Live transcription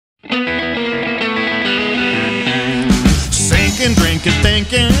smoking, drinking,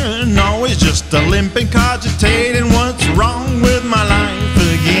 thinking, always just a limpin, cogitating what's wrong with my life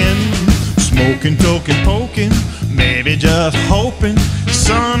again. Smoking, tokin, pokin, maybe just hoping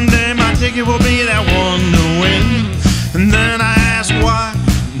someday my ticket will be that one to win. And then I ask why,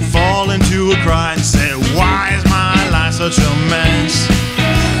 and fall into a cry and say, why is my life such a mess?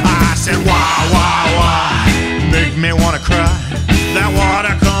 I said, why, make me wanna cry, that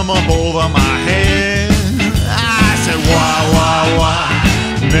water come up over my head. I said, why,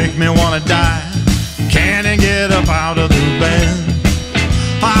 make me wanna die, can't I get up out of the bed?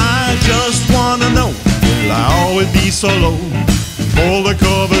 I just wanna know, will I always be so low, pull the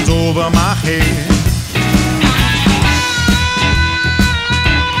covers over my head?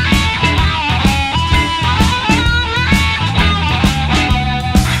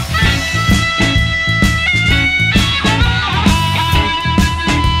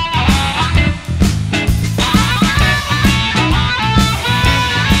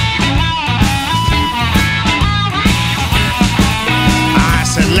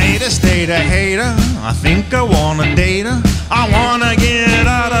 Latest data hater, I think I wanna date her. I wanna get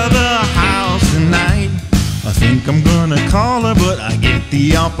out of the house tonight. I think I'm gonna call her, but I get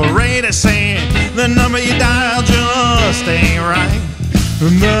the operator saying the number you dialed just ain't right.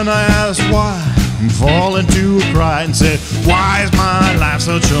 And then I ask why, I'm falling to a cry and said, why is my life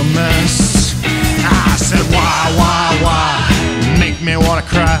such a mess? I said, why, make me wanna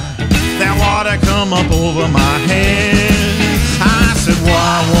cry, that water come up over my head. I said, why,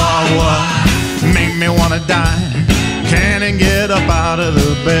 make me wanna die, can't I get up out of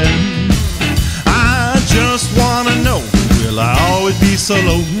the bed? I just wanna know, will I always be so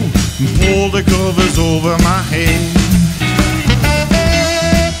low, pull the covers over my head?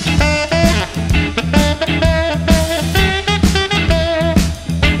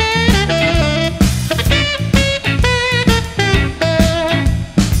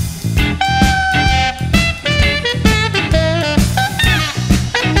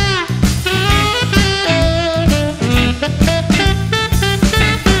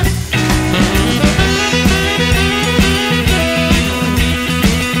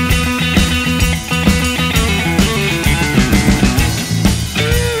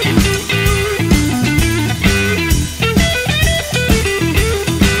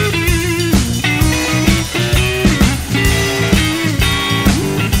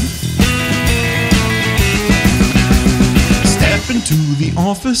 To the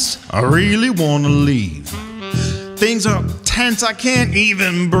office, I really wanna leave. Things are tense, I can't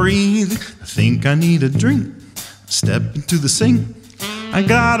even breathe. I think I need a drink. Step into the sink. I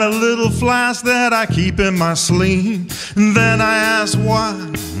got a little flask that I keep in my sleeve. And then I ask why,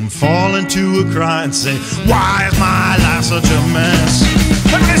 and fall into a cry and say, why is my life such a mess?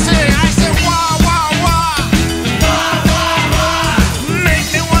 Let me say, I said, why? Make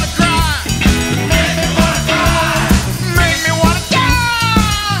me wanna cry. Make me wanna cry. Make me wanna die.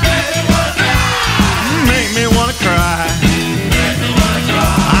 Make me wanna cry. Make me wanna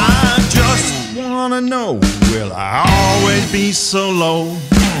cry. I just wanna know, will I always be so low?